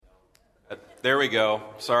There we go.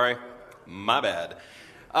 Sorry. My bad.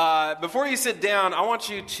 Before you sit down, I want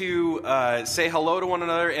you to say hello to one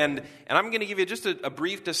another, and I'm going to give you just a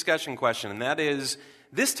brief discussion question, and that is,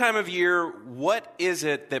 this time of year, what is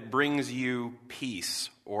it that brings you peace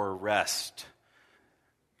or rest?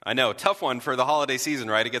 I know, tough one for the holiday season,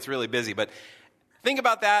 right? It gets really busy, but think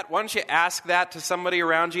about that. Why don't you ask that to somebody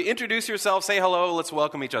around you? Introduce yourself, say hello, let's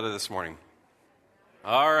welcome each other this morning.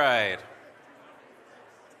 All right.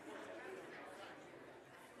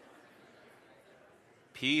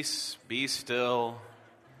 Peace, be still,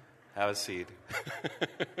 have a seat.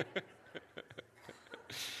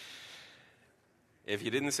 If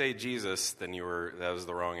you didn't say Jesus, then that was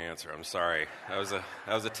the wrong answer. I'm sorry. That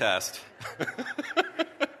was a test.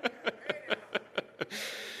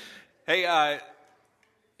 Hey,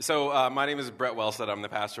 so my name is Brett Wellstead. I'm the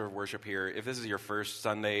pastor of worship here. If this is your first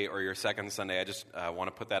Sunday or your second Sunday, I just want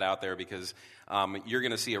to put that out there because you're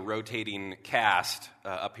going to see a rotating cast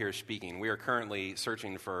up here speaking. We are currently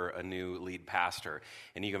searching for a new lead pastor,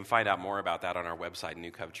 and you can find out more about that on our website,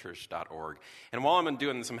 newcovechurch.org. And while I'm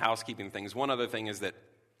doing some housekeeping things, one other thing is that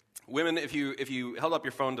women, if you held up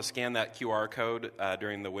your phone to scan that QR code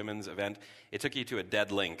during the women's event, it took you to a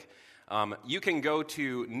dead link. You can go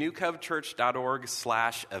to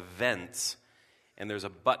newcovechurch.org/events, and there's a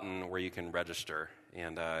button where you can register.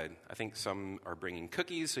 And I think some are bringing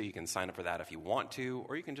cookies, so you can sign up for that if you want to,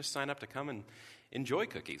 or you can just sign up to come and enjoy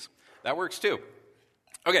cookies. That works too.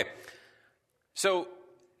 Okay, so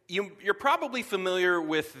you're probably familiar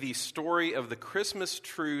with the story of the Christmas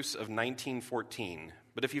truce of 1914.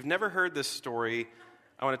 But if you've never heard this story,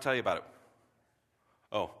 I want to tell you about it.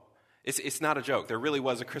 Oh. It's not a joke. There really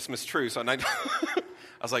was a Christmas truce on 19... I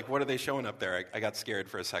was like, what are they showing up there? I got scared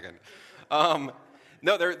for a second.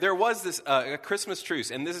 No, there was this a Christmas truce,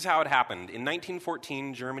 and this is how it happened. In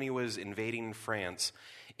 1914, Germany was invading France,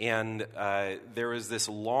 and there was this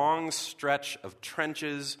long stretch of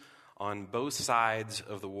trenches on both sides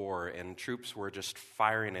of the war, and troops were just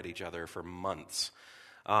firing at each other for months.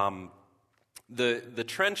 The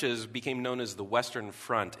trenches became known as the Western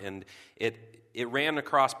Front, and it ran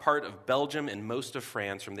across part of Belgium and most of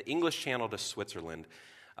France, from the English Channel to Switzerland.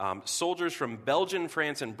 Soldiers from Belgium,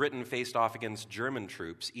 France, and Britain faced off against German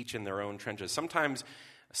troops, each in their own trenches, sometimes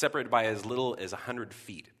separated by as little as 100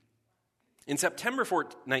 feet. In September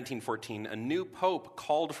 1914, a new pope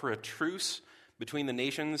called for a truce between the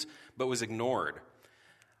nations, but was ignored.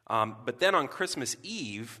 But then on Christmas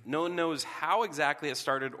Eve, no one knows how exactly it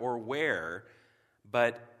started or where,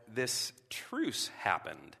 but this truce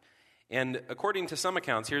happened. And according to some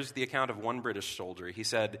accounts, here's the account of one British soldier. He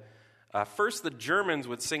said, first the Germans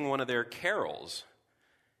would sing one of their carols,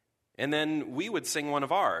 and then we would sing one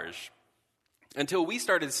of ours, until we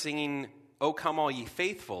started singing, O Come All Ye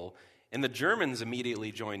Faithful, and the Germans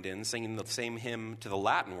immediately joined in, singing the same hymn to the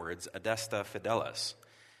Latin words, Adesta Fidelis.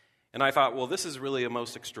 And I thought, well, this is really a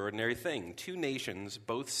most extraordinary thing. Two nations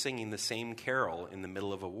both singing the same carol in the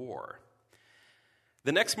middle of a war.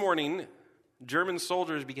 The next morning, German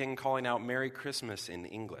soldiers began calling out Merry Christmas in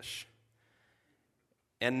English.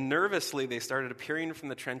 And nervously, they started appearing from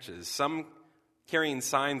the trenches, some carrying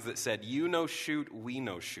signs that said, you no shoot, we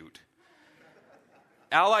no shoot.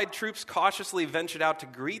 Allied troops cautiously ventured out to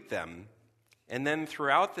greet them, and then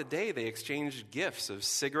throughout the day, they exchanged gifts of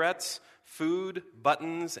cigarettes, food,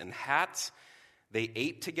 buttons, and hats. They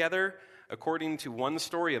ate together. According to one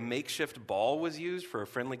story, a makeshift ball was used for a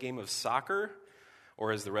friendly game of soccer,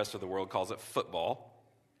 or as the rest of the world calls it, football.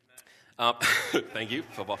 Thank you,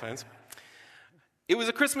 football fans. It was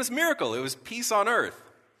a Christmas miracle. It was peace on earth.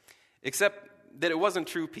 Except that it wasn't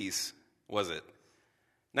true peace, was it?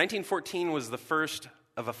 1914 was the first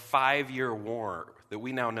of a 5-year war that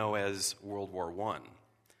we now know as World War I.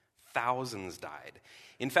 Thousands died.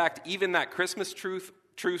 In fact, even that Christmas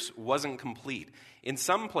truce wasn't complete. In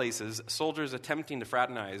some places, soldiers attempting to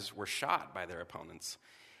fraternize were shot by their opponents.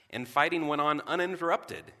 And fighting went on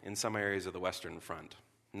uninterrupted in some areas of the Western Front.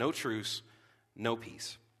 No truce, no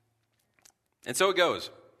peace. And so it goes.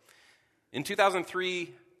 In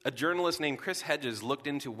 2003, a journalist named Chris Hedges looked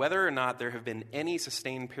into whether or not there have been any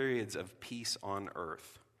sustained periods of peace on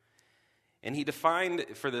earth. And he defined,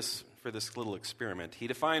 for this little experiment, he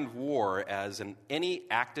defined war as any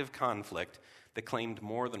active conflict that claimed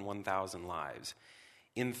more than 1,000 lives.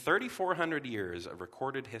 In 3,400 years of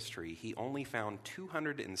recorded history, he only found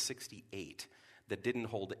 268 that didn't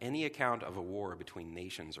hold any account of a war between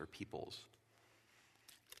nations or peoples.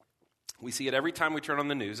 We see it every time we turn on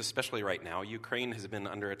the news, especially right now. Ukraine has been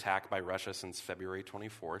under attack by Russia since February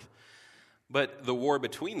 24th. But the war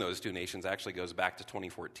between those two nations actually goes back to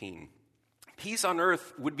 2014. Peace on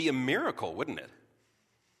earth would be a miracle, wouldn't it?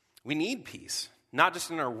 We need peace, not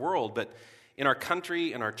just in our world, but in our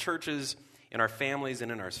country, in our churches, in our families,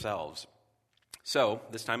 and in ourselves. So,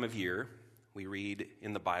 this time of year, we read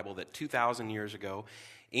in the Bible that 2,000 years ago,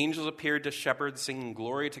 angels appeared to shepherds singing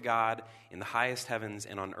glory to God in the highest heavens,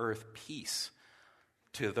 and on earth peace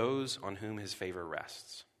to those on whom his favor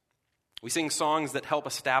rests. We sing songs that help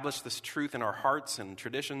establish this truth in our hearts and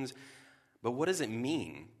traditions, but what does it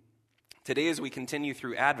mean? Today, as we continue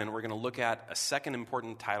through Advent, we're going to look at a second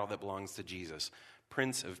important title that belongs to Jesus,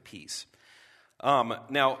 Prince of Peace.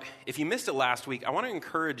 Now, if you missed it last week, I want to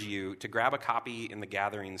encourage you to grab a copy in the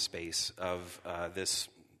gathering space of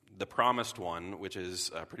The Promised One, which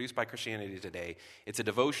is produced by Christianity Today. It's a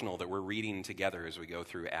devotional that we're reading together as we go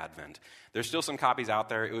through Advent. There's still some copies out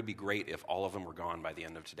there. It would be great if all of them were gone by the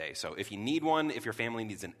end of today. So if you need one, if your family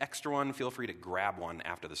needs an extra one, feel free to grab one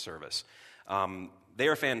after the service. They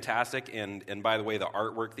are fantastic, and by the way, the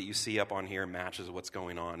artwork that you see up on here matches what's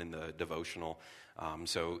going on in the devotional.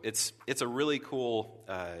 So it's a really cool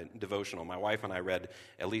devotional. My wife and I read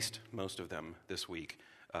at least most of them this week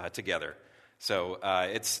together. So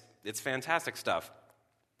it's fantastic stuff.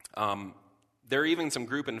 There are even some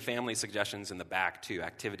group and family suggestions in the back, too,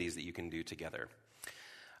 activities that you can do together.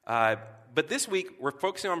 But this week, we're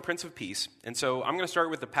focusing on Prince of Peace, and so I'm going to start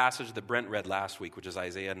with the passage that Brent read last week, which is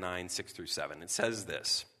Isaiah 9, 6 through 7. It says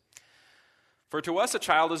this, "For to us a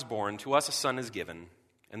child is born, to us a son is given,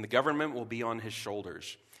 and the government will be on his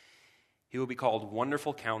shoulders. He will be called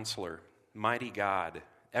Wonderful Counselor, Mighty God,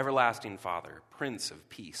 Everlasting Father, Prince of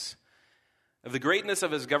Peace. Of the greatness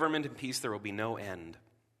of his government and peace there will be no end.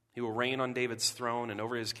 He will reign on David's throne and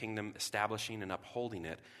over his kingdom, establishing and upholding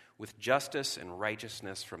it with justice and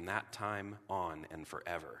righteousness from that time on and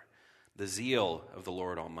forever. The zeal of the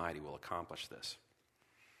Lord Almighty will accomplish this."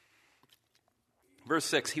 Verse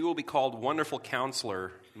 6, "He will be called Wonderful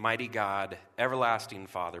Counselor, Mighty God, Everlasting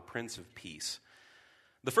Father, Prince of Peace."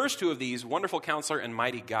 The first two of these, Wonderful Counselor and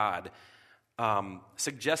Mighty God,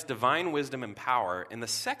 suggest divine wisdom and power, and the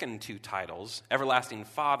second two titles, Everlasting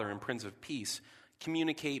Father and Prince of Peace,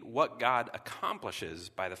 communicate what God accomplishes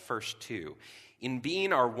by the first two. In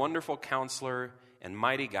being our wonderful counselor and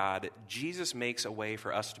mighty God, Jesus makes a way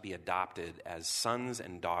for us to be adopted as sons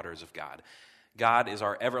and daughters of God. God is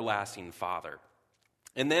our everlasting Father.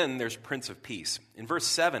 And then there's Prince of Peace. In verse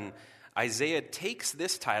 7, Isaiah takes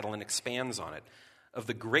this title and expands on it. Of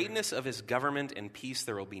the greatness of his government and peace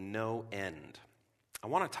there will be no end. I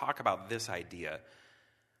want to talk about this idea.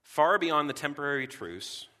 Far beyond the temporary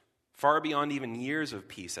truce, far beyond even years of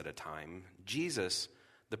peace at a time, Jesus,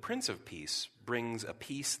 the Prince of Peace, brings a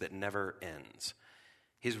peace that never ends.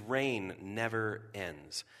 His reign never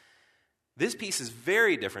ends. This peace is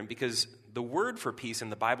very different because the word for peace in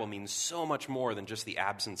the Bible means so much more than just the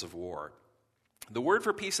absence of war. The word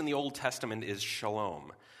for peace in the Old Testament is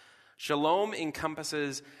shalom. Shalom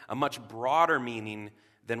encompasses a much broader meaning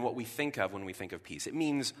than what we think of when we think of peace. It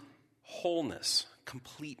means wholeness,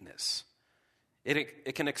 completeness.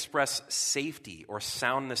 It can express safety or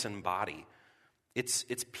soundness in body. It's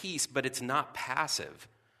peace, but it's not passive.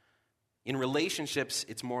 In relationships,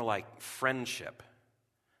 it's more like friendship.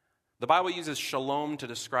 The Bible uses shalom to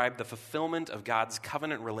describe the fulfillment of God's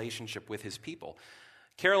covenant relationship with his people.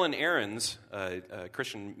 Carolyn Ahrens, a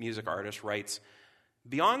Christian music artist, writes,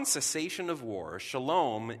 "Beyond cessation of war,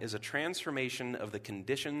 shalom is a transformation of the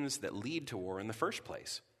conditions that lead to war in the first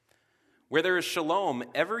place. Where there is shalom,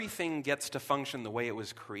 everything gets to function the way it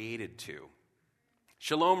was created to.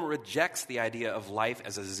 Shalom rejects the idea of life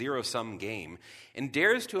as a zero-sum game and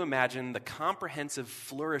dares to imagine the comprehensive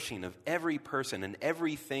flourishing of every person and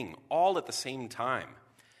everything all at the same time."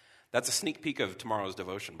 That's a sneak peek of tomorrow's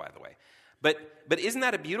devotion, by the way. But isn't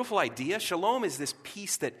that a beautiful idea? Shalom is this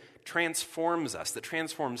peace that transforms us, that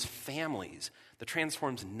transforms families, that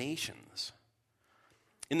transforms nations.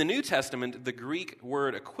 In the New Testament, the Greek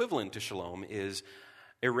word equivalent to shalom is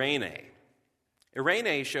eirene.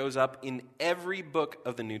 Eirene shows up in every book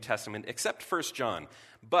of the New Testament except 1 John,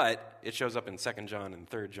 but it shows up in 2 John and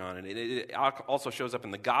 3 John, and it also shows up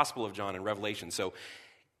in the Gospel of John and Revelation. So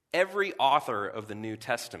every author of the New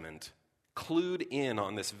Testament clued in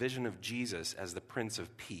on this vision of Jesus as the Prince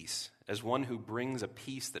of Peace, as one who brings a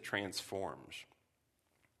peace that transforms.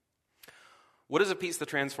 What does a peace that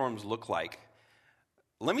transforms look like?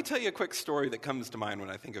 Let me tell you a quick story that comes to mind when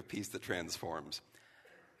I think of peace that transforms.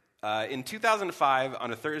 In 2005,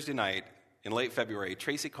 on a Thursday night in late February,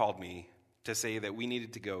 Tracy called me to say that we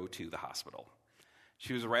needed to go to the hospital.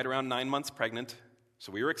 She was right around 9 months pregnant,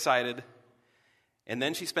 so we were excited. And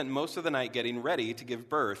then she spent most of the night getting ready to give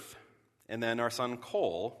birth, and then our son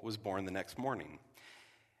Cole was born the next morning.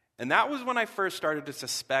 And that was when I first started to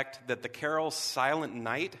suspect that the carol Silent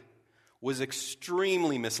Night was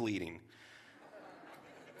extremely misleading.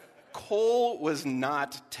 Cole was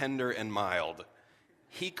not tender and mild.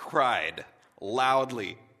 He cried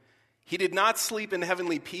loudly. He did not sleep in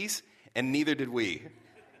heavenly peace, and neither did we.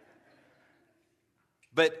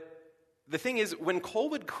 But the thing is, when Cole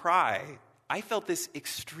would cry, I felt this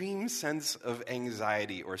extreme sense of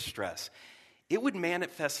anxiety or stress. It would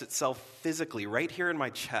manifest itself physically right here in my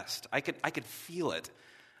chest. I could feel it.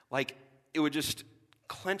 Like it would just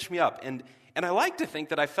clench me up. And I like to think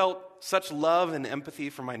that I felt such love and empathy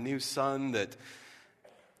for my new son that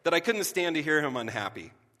I couldn't stand to hear him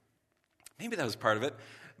unhappy. Maybe that was part of it.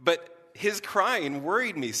 But his crying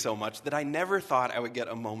worried me so much that I never thought I would get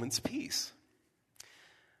a moment's peace.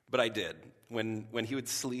 But I did. When he would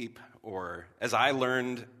sleep, or as I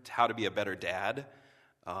learned how to be a better dad,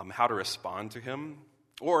 how to respond to him,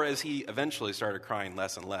 or as he eventually started crying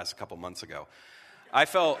less and less a couple months ago, I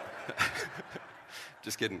felt...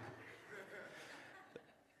 Just kidding.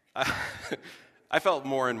 I felt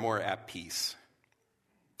more and more at peace.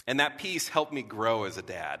 And that peace helped me grow as a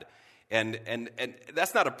dad. And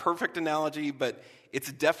that's not a perfect analogy, but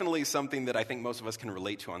it's definitely something that I think most of us can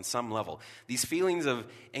relate to on some level. These feelings of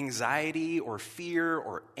anxiety or fear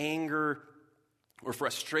or anger or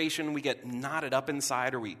frustration, we get knotted up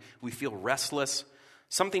inside, or we feel restless.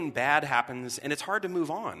 Something bad happens, and it's hard to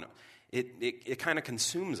move on. It kind of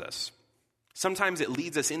consumes us. Sometimes it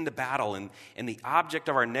leads us into battle, and the object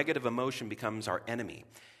of our negative emotion becomes our enemy.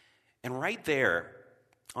 And right there,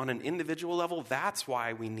 on an individual level, that's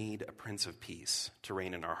why we need a Prince of Peace to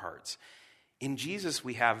reign in our hearts. In Jesus,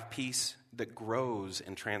 we have peace that grows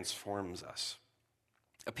and transforms us,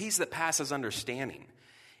 a peace that passes understanding.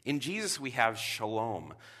 In Jesus, we have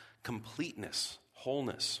shalom, completeness,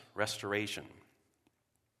 wholeness, restoration.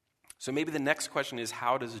 So maybe the next question is,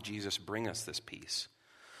 how does Jesus bring us this peace?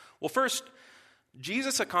 Well, first,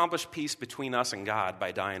 Jesus accomplished peace between us and God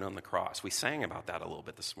by dying on the cross. We sang about that a little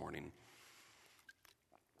bit this morning.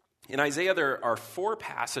 In Isaiah, there are 4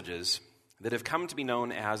 passages that have come to be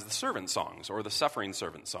known as the servant songs, or the suffering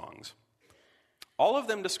servant songs. All of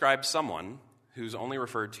them describe someone who's only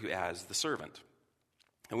referred to as the servant.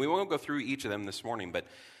 And we won't go through each of them this morning, but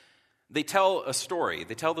they tell a story.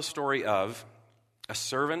 They tell the story of a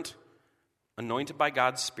servant anointed by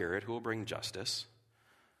God's Spirit who will bring justice,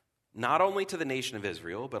 not only to the nation of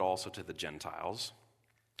Israel, but also to the Gentiles.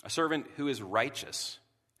 A servant who is righteous,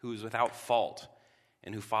 who is without fault,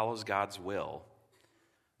 and who follows God's will.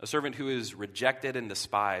 A servant who is rejected and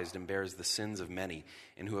despised and bears the sins of many,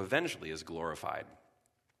 and who eventually is glorified.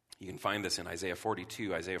 You can find this in Isaiah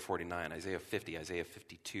 42, Isaiah 49, Isaiah 50, Isaiah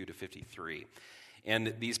 52 to 53.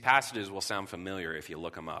 And these passages will sound familiar if you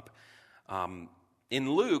look them up.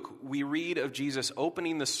 In Luke, we read of Jesus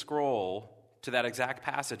opening the scroll to that exact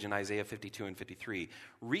passage in Isaiah 52 and 53,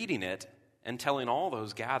 reading it and telling all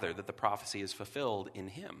those gathered that the prophecy is fulfilled in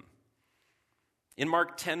him. In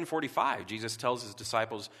Mark 10:45, Jesus tells his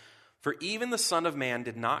disciples, "For even the Son of Man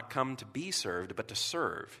did not come to be served, but to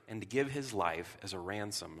serve, and to give his life as a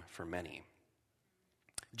ransom for many."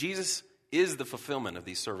 Jesus is the fulfillment of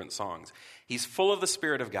these servant songs. He's full of the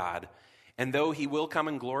Spirit of God, and though he will come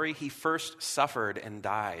in glory, he first suffered and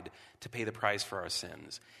died to pay the price for our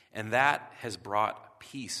sins. And that has brought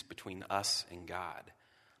peace between us and God.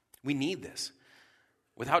 We need this.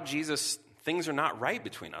 Without Jesus, things are not right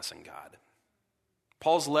between us and God.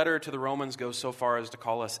 Paul's letter to the Romans goes so far as to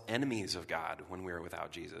call us enemies of God when we are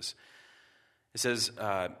without Jesus. He says,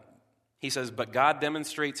 "But God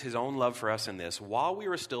demonstrates his own love for us in this: while we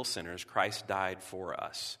were still sinners, Christ died for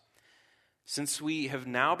us. Since we have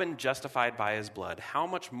now been justified by his blood, how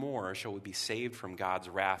much more shall we be saved from God's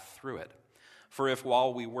wrath through it? For if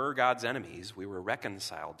while we were God's enemies, we were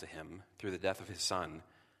reconciled to him through the death of his Son,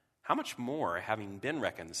 how much more, having been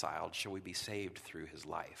reconciled, shall we be saved through his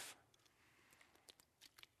life?"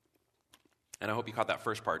 And I hope you caught that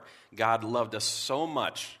first part. God loved us so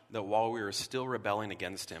much that while we were still rebelling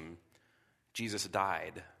against him, Jesus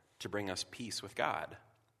died to bring us peace with God.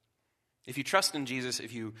 If you trust in Jesus,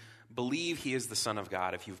 if you believe he is the Son of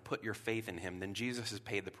God, if you've put your faith in him, then Jesus has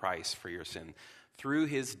paid the price for your sin. Through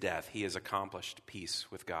his death, he has accomplished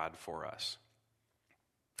peace with God for us.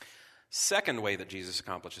 Second way that Jesus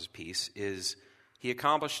accomplishes peace is he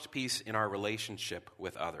accomplished peace in our relationship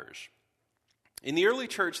with others. In the early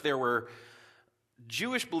church, there were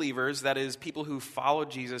Jewish believers, that is, people who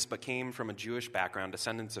followed Jesus but came from a Jewish background,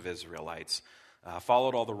 descendants of Israelites,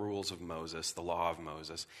 followed all the rules of Moses, the law of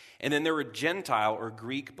Moses. And then there were Gentile or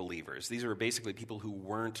Greek believers. These were basically people who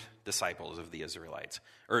weren't disciples of the Israelites,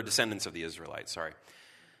 or descendants of the Israelites, sorry.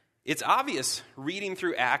 It's obvious, reading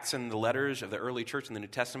through Acts and the letters of the early church in the New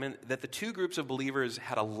Testament, that the two groups of believers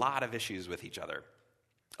had a lot of issues with each other,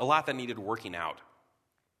 a lot that needed working out.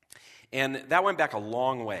 And that went back a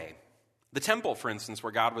long way. The temple, for instance,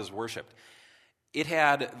 where God was worshipped, it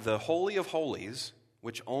had the Holy of Holies,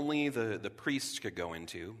 which only the priests could go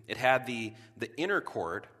into. It had the inner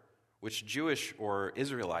court, which Jewish or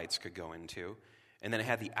Israelites could go into. And then it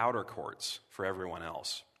had the outer courts for everyone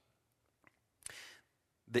else.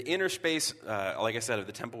 The inner space, like I said, of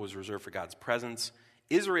the temple was reserved for God's presence.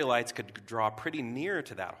 Israelites could draw pretty near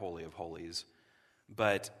to that Holy of Holies,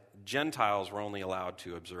 but Gentiles were only allowed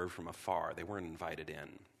to observe from afar. They weren't invited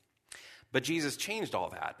in. But Jesus changed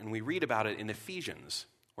all that, and we read about it in Ephesians,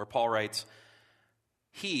 where Paul writes,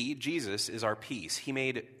 He, Jesus, is our peace. He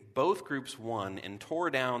made both groups one and tore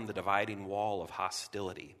down the dividing wall of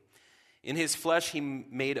hostility. In his flesh he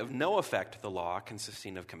made of no effect the law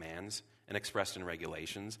consisting of commands and expressed in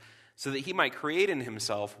regulations, so that he might create in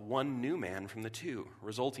himself one new man from the two,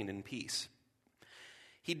 resulting in peace.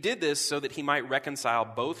 He did this so that he might reconcile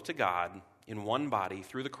both to God in one body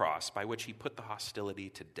through the cross, by which he put the hostility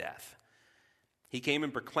to death. He came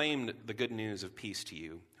and proclaimed the good news of peace to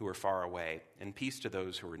you who are far away, and peace to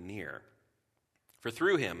those who are near. For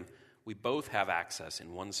through him we both have access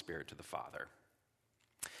in one Spirit to the Father.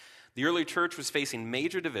 The early church was facing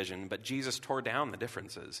major division, but Jesus tore down the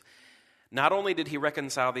differences. Not only did he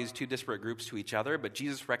reconcile these two disparate groups to each other, but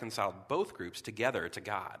Jesus reconciled both groups together to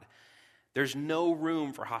God. There's no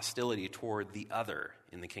room for hostility toward the other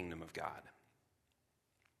in the kingdom of God.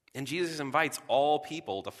 And Jesus invites all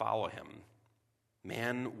people to follow him.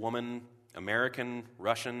 Man, woman, American,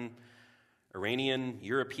 Russian, Iranian,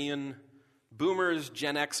 European, boomers,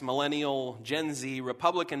 Gen X, millennial, Gen Z,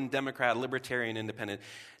 Republican, Democrat, Libertarian, Independent.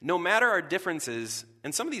 No matter our differences,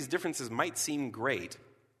 and some of these differences might seem great,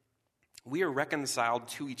 we are reconciled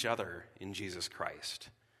to each other in Jesus Christ.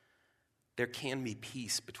 There can be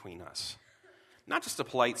peace between us. Not just a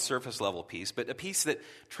polite surface level peace, but a peace that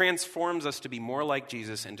transforms us to be more like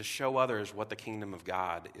Jesus and to show others what the kingdom of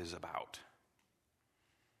God is about.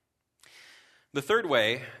 The third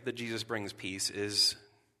way that Jesus brings peace is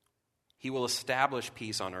he will establish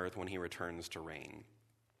peace on earth when he returns to reign.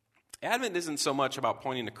 Advent isn't so much about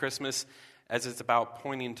pointing to Christmas as it's about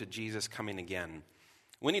pointing to Jesus coming again.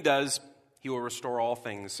 When he does, he will restore all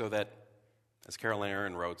things so that, as Carol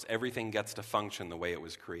Aaron wrote, everything gets to function the way it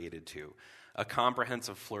was created to. A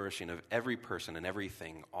comprehensive flourishing of every person and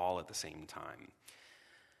everything all at the same time.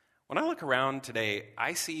 When I look around today,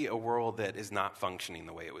 I see a world that is not functioning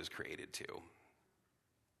the way it was created to.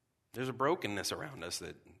 There's a brokenness around us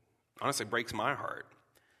that honestly breaks my heart.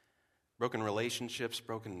 Broken relationships,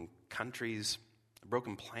 broken countries, a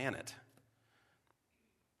broken planet.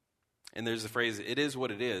 And there's the phrase, it is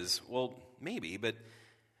what it is. Well, maybe, but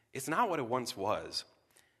it's not what it once was.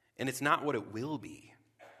 And it's not what it will be.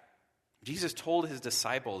 Jesus told his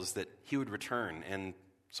disciples that he would return, and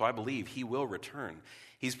so I believe he will return.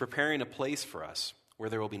 He's preparing a place for us where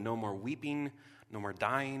there will be no more weeping, no more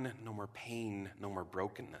dying, no more pain, no more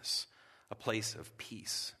brokenness. A place of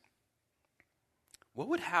peace. What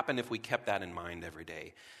would happen if we kept that in mind every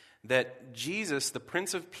day? That Jesus, the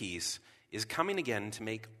Prince of Peace, is coming again to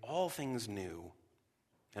make all things new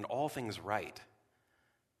and all things right.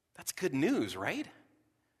 That's good news, right?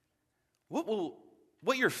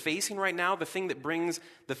 What you're facing right now, the thing that brings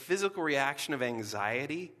the physical reaction of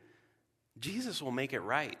anxiety, Jesus will make it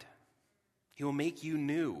right. He will make you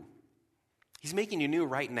new. He's making you new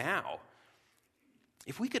right now.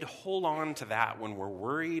 If we could hold on to that when we're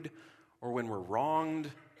worried or when we're wronged,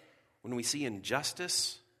 when we see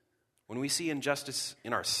injustice, when we see injustice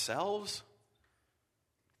in ourselves,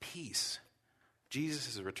 peace. Jesus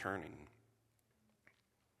is returning.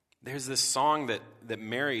 There's this song that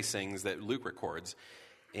Mary sings that Luke records,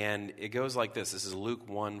 and it goes like this. This is Luke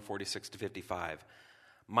 1:46-55.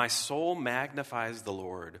 My soul magnifies the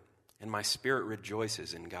Lord, and my spirit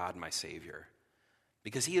rejoices in God my Savior,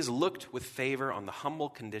 because he has looked with favor on the humble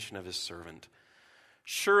condition of his servant.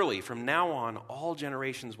 Surely from now on all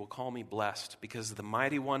generations will call me blessed, because the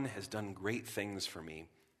Mighty One has done great things for me,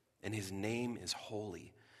 and his name is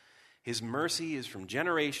holy. His mercy is from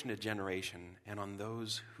generation to generation, and on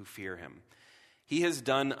those who fear him. He has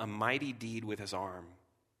done a mighty deed with his arm.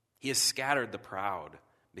 He has scattered the proud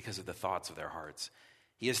because of the thoughts of their hearts.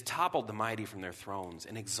 He has toppled the mighty from their thrones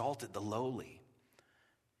and exalted the lowly.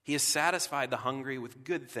 He has satisfied the hungry with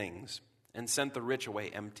good things and sent the rich away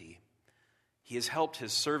empty. He has helped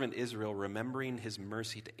his servant Israel, remembering his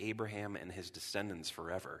mercy to Abraham and his descendants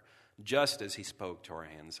forever, just as he spoke to our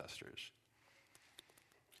ancestors.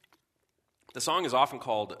 The song is often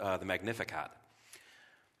called the Magnificat.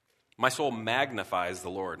 My soul magnifies the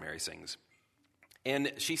Lord, Mary sings.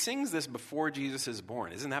 And she sings this before Jesus is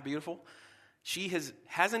born. Isn't that beautiful? She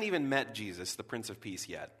hasn't even met Jesus, the Prince of Peace,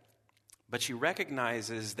 yet. But she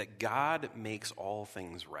recognizes that God makes all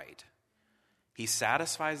things right. He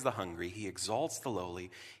satisfies the hungry. He exalts the lowly.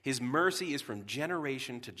 His mercy is from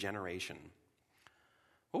generation to generation.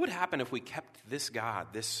 What would happen if we kept this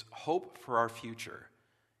God, this hope for our future,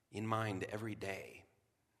 in mind every day?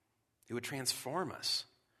 It would transform us.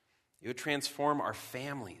 It would transform our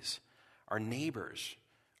families, our neighbors,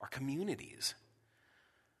 our communities.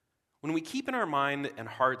 When we keep in our mind and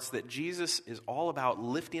hearts that Jesus is all about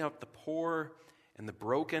lifting up the poor and the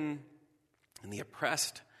broken and the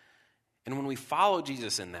oppressed, and when we follow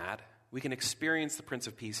Jesus in that, we can experience the Prince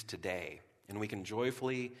of Peace today, and we can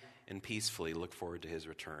joyfully and peacefully look forward to his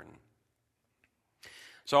return.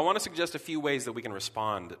 So I want to suggest a few ways that we can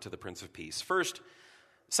respond to the Prince of Peace. First,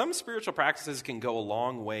 some spiritual practices can go a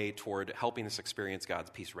long way toward helping us experience God's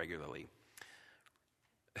peace regularly.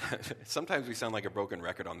 Sometimes we sound like a broken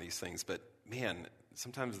record on these things, but man,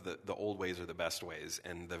 sometimes the old ways are the best ways,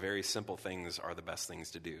 and the very simple things are the best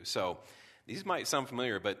things to do. So these might sound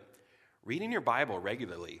familiar, but reading your Bible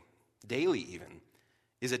regularly, daily even,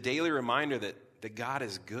 is a daily reminder that God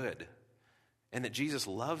is good, and that Jesus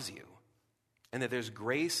loves you, and that there's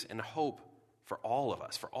grace and hope for all of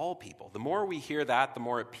us, for all people. The more we hear that, the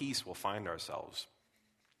more at peace we'll find ourselves.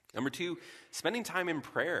 Number two, spending time in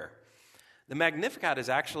prayer. The Magnificat is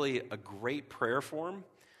actually a great prayer form.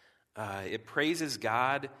 It praises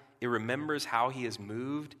God, it remembers how he has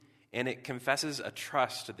moved, and it confesses a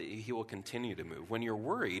trust that he will continue to move. When you're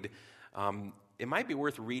worried, it might be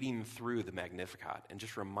worth reading through the Magnificat and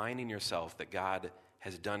just reminding yourself that God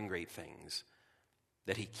has done great things,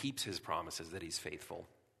 that he keeps his promises, that he's faithful.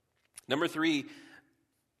 Number three,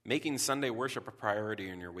 making Sunday worship a priority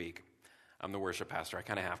in your week. I'm the worship pastor. I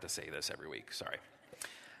kind of have to say this every week. Sorry.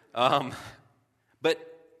 But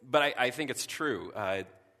I think it's true.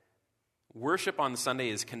 Worship on Sunday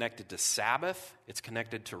is connected to Sabbath. It's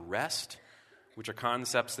connected to rest, which are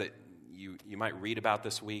concepts that you might read about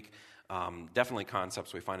this week. Definitely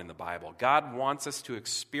concepts we find in the Bible. God wants us to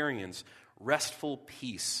experience restful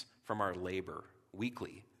peace from our labor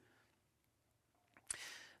weekly.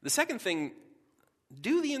 The second thing,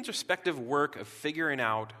 do the introspective work of figuring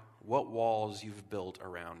out what walls you've built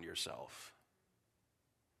around yourself.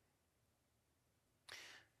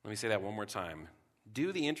 Let me say that one more time.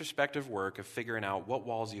 Do the introspective work of figuring out what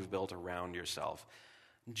walls you've built around yourself.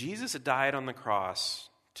 Jesus died on the cross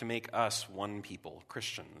to make us one people,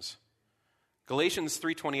 Christians. Galatians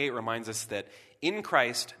 3:28 reminds us that in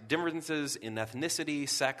Christ, differences in ethnicity,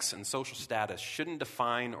 sex, and social status shouldn't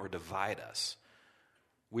define or divide us.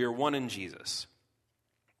 We are one in Jesus.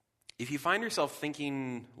 If you find yourself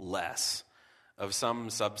thinking less of some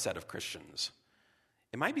subset of Christians,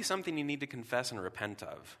 it might be something you need to confess and repent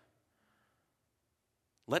of.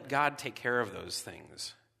 Let God take care of those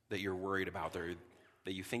things that you're worried about or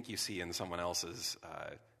that you think you see in someone else's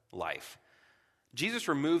life. Jesus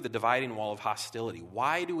removed the dividing wall of hostility.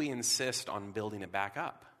 Why do we insist on building it back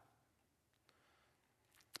up?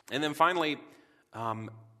 And then finally,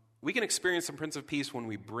 we can experience the Prince of Peace when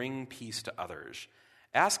we bring peace to others.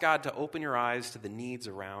 Ask God to open your eyes to the needs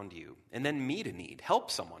around you, and then meet a need.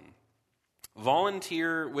 Help someone.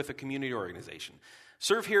 Volunteer with a community organization.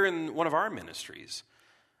 Serve here in one of our ministries.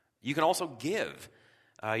 You can also give.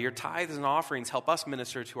 Your tithes and offerings help us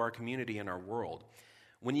minister to our community and our world.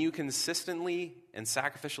 When you consistently and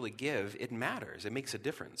sacrificially give, it matters. It makes a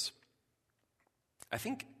difference. I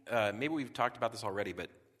think maybe we've talked about this already,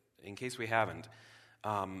 but in case we haven't,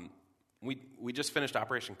 we just finished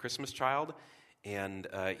Operation Christmas Child, and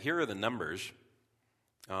here are the numbers.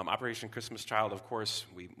 Operation Christmas Child, of course,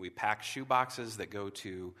 we pack shoe boxes that go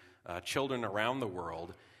to children around the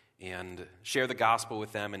world and share the gospel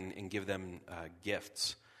with them and give them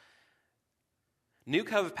gifts. New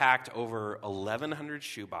Cove packed over 1,100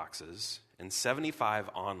 shoe boxes and 75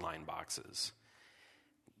 online boxes.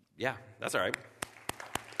 Yeah, that's all right.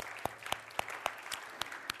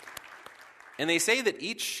 And they say that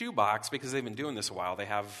each shoe box, because they've been doing this a while, they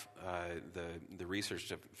have the research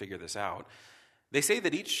to figure this out. They say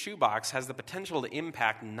that each shoe box has the potential to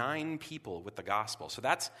impact 9 people with the gospel. So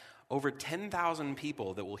that's over 10,000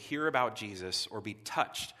 people that will hear about Jesus or be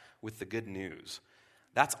touched with the good news.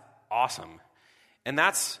 That's awesome. And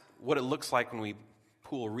that's what it looks like when we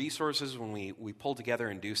pool resources, when we pull together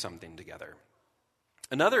and do something together.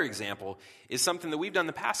 Another example is something that we've done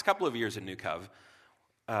the past couple of years at New Cove.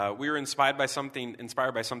 We were inspired by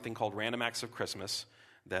something called Random Acts of Christmas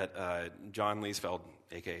that John Leesfeld,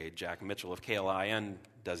 a.k.a. Jack Mitchell of KLIN,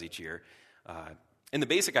 does each year. And the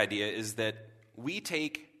basic idea is that we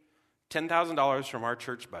take $10,000 from our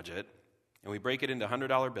church budget and we break it into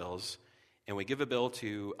 $100 bills, and we give a bill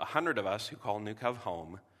to 100 of us who call New Cove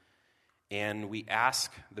home, and we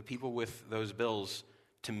ask the people with those bills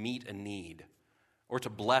to meet a need or to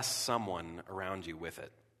bless someone around you with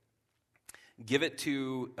it. Give it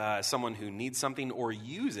to someone who needs something, or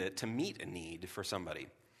use it to meet a need for somebody.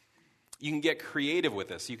 You can get creative with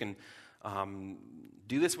this. You can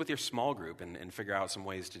do this with your small group and figure out some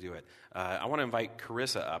ways to do it. I want to invite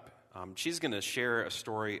Carissa up. She's going to share a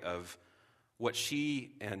story of what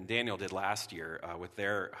she and Daniel did last year with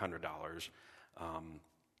their $100.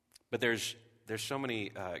 But there's so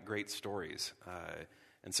many great stories.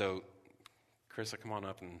 And so, Carissa, come on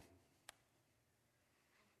up, and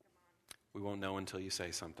we won't know until you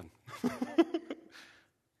say something.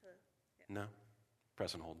 No?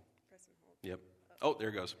 Press and hold. Yep. Oh, there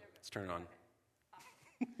it goes. Let's turn it on.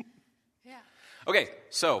 Yeah. Okay,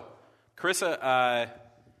 so, Carissa,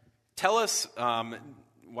 tell us...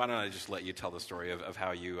 why don't I just let you tell the story of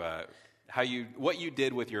what you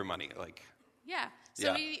did with your money? Yeah.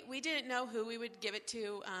 So we didn't know who we would give it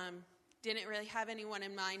to. Didn't really have anyone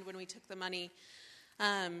in mind when we took the money.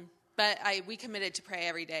 But we committed to pray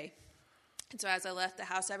every day. And so as I left the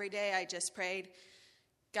house every day, I just prayed,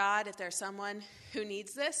 God, if there's someone who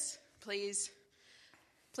needs this, please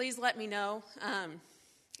let me know.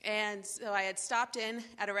 And so I had stopped in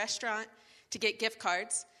at a restaurant to get gift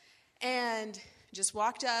cards, and just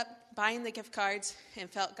walked up, buying the gift cards, and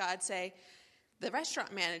felt God say, the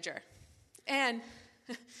restaurant manager. And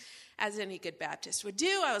as any good Baptist would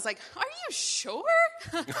do, I was like, are you sure?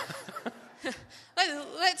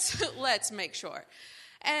 let's make sure.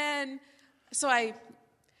 And so I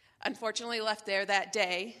unfortunately left there that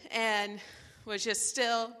day and was just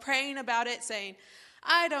still praying about it, saying,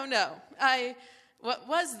 I don't know. What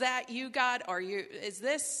was that you, God, or you? Is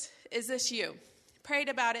this you? Prayed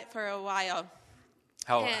about it for a while.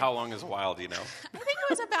 How long is a while, do you know? I think it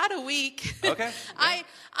was about a week. Okay. Yeah.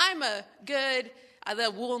 I'm a good,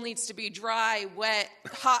 the wool needs to be dry, wet,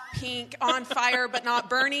 hot pink, on fire, but not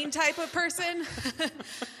burning type of person.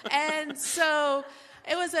 And so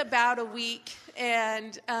it was about a week.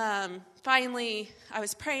 And finally, I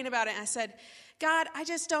was praying about it. And I said, God, I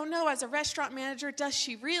just don't know. As a restaurant manager, does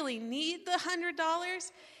she really need the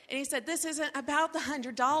 $100? And he said, this isn't about the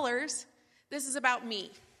 $100. This is about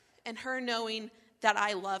me and her knowing that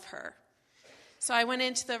I love her. So I went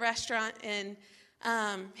into the restaurant and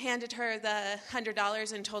handed her the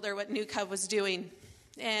 $100 and told her what New Cove was doing.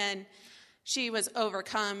 And she was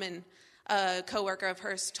overcome, and a coworker of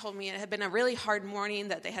hers told me it had been a really hard morning,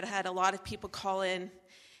 that they had had a lot of people call in,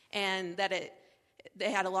 and that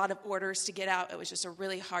they had a lot of orders to get out. It was just a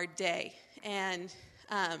really hard day. And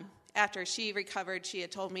after she recovered, she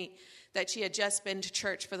had told me that she had just been to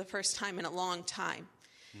church for the first time in a long time.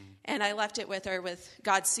 And I left it with her with,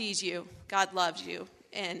 God sees you, God loves you,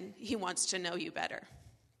 and he wants to know you better.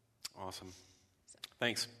 Awesome.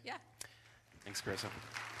 Thanks. Yeah. Thanks, Carissa.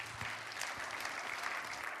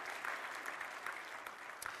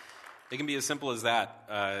 It can be as simple as that.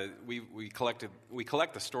 We collect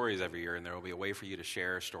the stories every year, and there will be a way for you to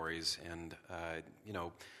share stories. And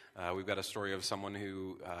we've got a story of someone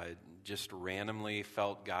who just randomly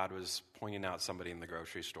felt God was pointing out somebody in the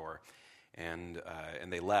grocery store. And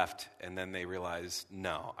they left, and then they realized,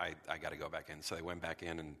 no, I got to go back in. So they went back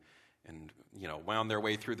in and wound their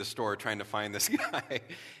way through the store trying to find this guy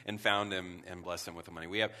and found him and blessed him with the money.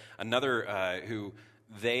 We have another who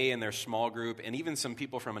they and their small group, and even some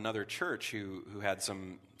people from another church who had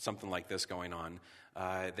something like this going on,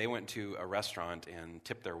 they went to a restaurant and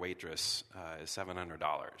tipped their waitress $700.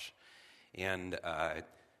 And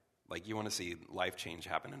you want to see life change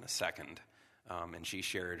happen in a second. And she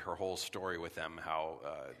shared her whole story with them, how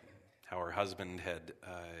her husband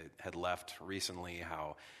had left recently,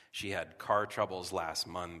 how she had car troubles last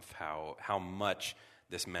month, how much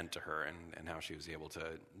this meant to her, and how she was able to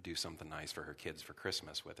do something nice for her kids for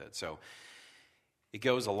Christmas with it. So it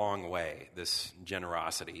goes a long way, this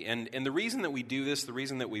generosity. And the reason that we do this, the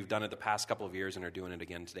reason that we've done it the past couple of years and are doing it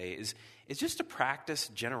again today, is just to practice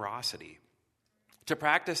generosity, to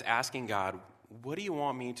practice asking God, what do you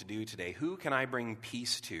want me to do today? Who can I bring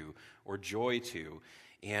peace to or joy to?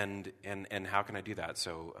 And how can I do that?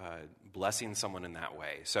 So blessing someone in that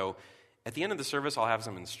way. So at the end of the service, I'll have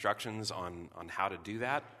some instructions on how to do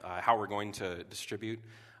that, how we're going to distribute.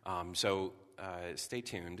 So stay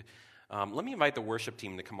tuned. Let me invite the worship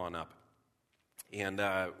team to come on up. And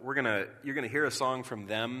you're gonna hear a song from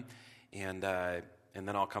them, and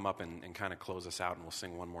then I'll come up and kind of close us out, and we'll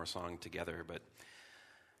sing one more song together. But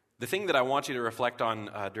the thing that I want you to reflect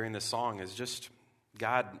on during this song is just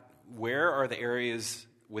God, where are the areas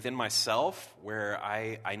within myself where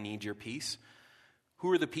I need your peace?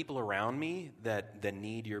 Who are the people around me that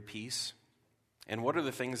need your peace? And what are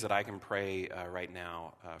the things that I can pray right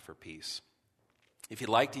now for peace? If you'd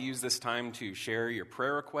like to use this time to share your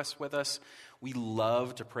prayer requests with us, we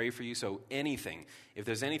love to pray for you. So if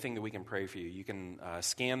there's anything that we can pray for you, you can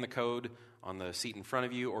scan the code on the seat in front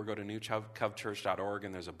of you or go to newcovchurch.org,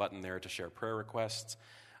 and there's a button there to share prayer requests.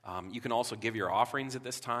 You can also give your offerings at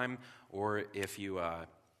this time, or if you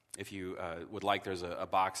would like, there's a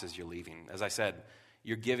box as you're leaving. As I said,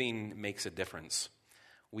 your giving makes a difference.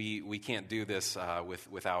 We can't do this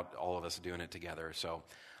without all of us doing it together. So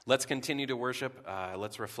let's continue to worship.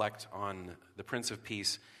 Let's reflect on the Prince of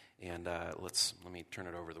Peace, and let me turn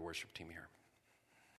it over to the worship team here.